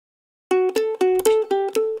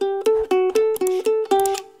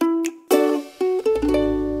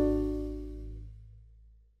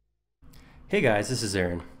Hey guys, this is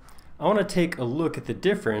Aaron. I want to take a look at the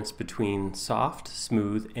difference between soft,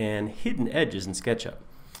 smooth, and hidden edges in SketchUp.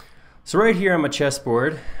 So right here on my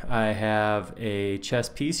chessboard, I have a chess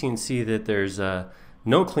piece. You can see that there's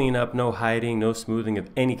no cleanup, no hiding, no smoothing of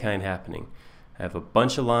any kind happening. I have a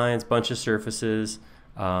bunch of lines, bunch of surfaces.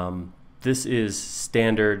 This is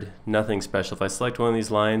standard, nothing special. If I select one of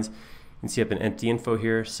these lines, you can see I have an empty info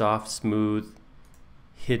here, soft, smooth,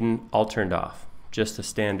 hidden, all turned off. Just a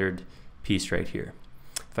standard piece right here.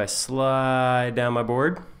 If I slide down my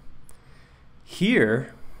board,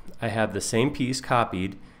 here I have the same piece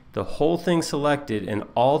copied, the whole thing selected, and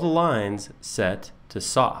all the lines set to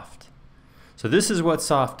soft. So this is what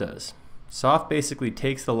soft does. Soft basically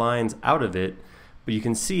takes the lines out of it, but you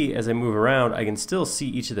can see as I move around, I can still see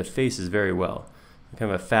each of the faces very well.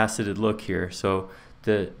 Kind of a faceted look here. So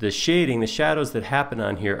the shading, the shadows that happen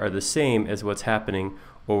on here are the same as what's happening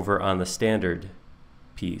over on the standard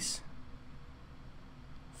piece.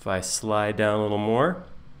 If I slide down a little more,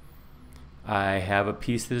 I have a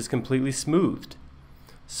piece that is completely smoothed.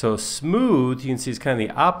 So smooth, you can see, is kind of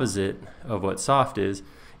the opposite of what soft is.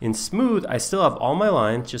 In smooth, I still have all my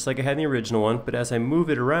lines, just like I had in the original one, but as I move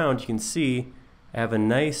it around, you can see I have a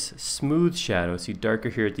nice smooth shadow. See darker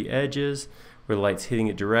here at the edges, where the light's hitting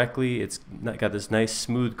it directly. It's got this nice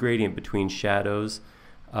smooth gradient between shadows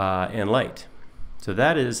and light. So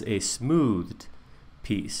that is a smoothed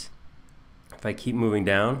piece. If I keep moving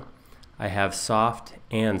down, I have soft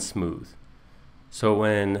and smooth. So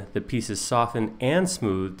when the piece is softened and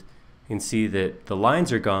smoothed, you can see that the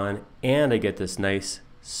lines are gone and I get this nice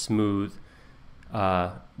smooth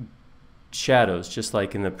shadows, just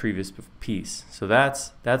like in the previous piece. So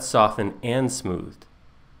that's softened and smoothed.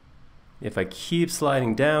 If I keep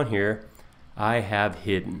sliding down here, I have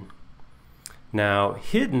hidden. Now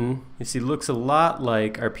hidden, you see, looks a lot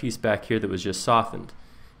like our piece back here that was just softened.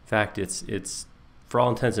 In fact, it's for all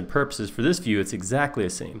intents and purposes, for this view, it's exactly the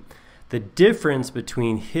same. The difference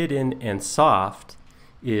between hidden and soft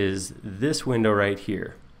is this window right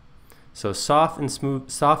here. So soften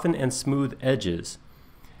and smooth edges.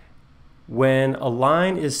 When a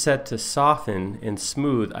line is set to soften and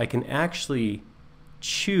smooth, I can actually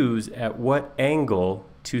choose at what angle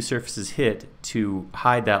two surfaces hit to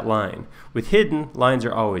hide that line. With hidden, lines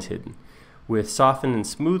are always hidden. With softened and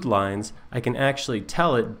smooth lines, I can actually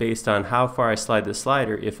tell it based on how far I slide the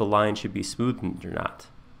slider if a line should be smoothened or not.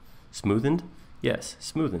 Smoothened? Yes,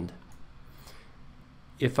 smoothened.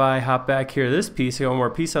 If I hop back here to this piece, I got one more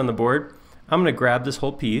piece on the board, I'm going to grab this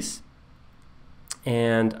whole piece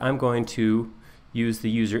and I'm going to use the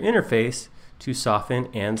user interface to soften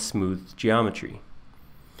and smooth geometry.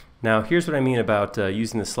 Now here's what I mean about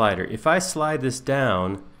using the slider. If I slide this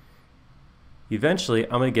down, eventually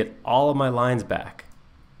I'm going to get all of my lines back.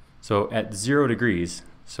 So at 0 degrees.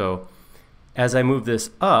 So as I move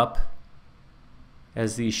this up,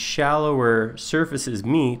 as these shallower surfaces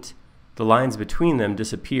meet, the lines between them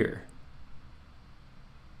disappear.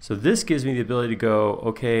 So this gives me the ability to go,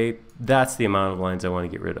 okay, that's the amount of lines I want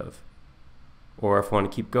to get rid of. Or if I want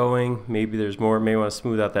to keep going, maybe there's more, maybe I want to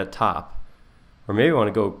smooth out that top. Or maybe I want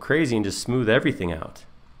to go crazy and just smooth everything out.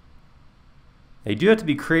 Now you do have to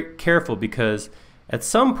be careful because at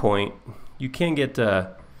some point you can get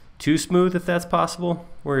too smooth, if that's possible,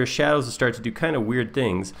 where your shadows will start to do kind of weird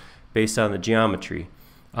things based on the geometry.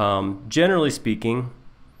 Generally speaking,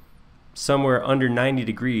 somewhere under 90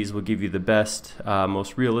 degrees will give you the best,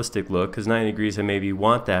 most realistic look, because 90 degrees I maybe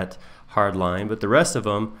want that hard line, but the rest of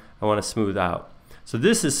them I want to smooth out. So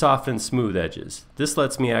this is soft and smooth edges. This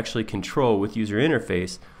lets me actually control with user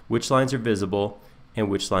interface which lines are visible and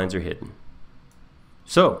which lines are hidden.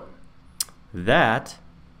 So that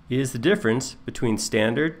is the difference between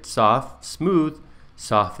standard, soft, smooth,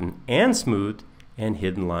 soften and smooth, and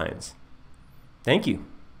hidden lines. Thank you.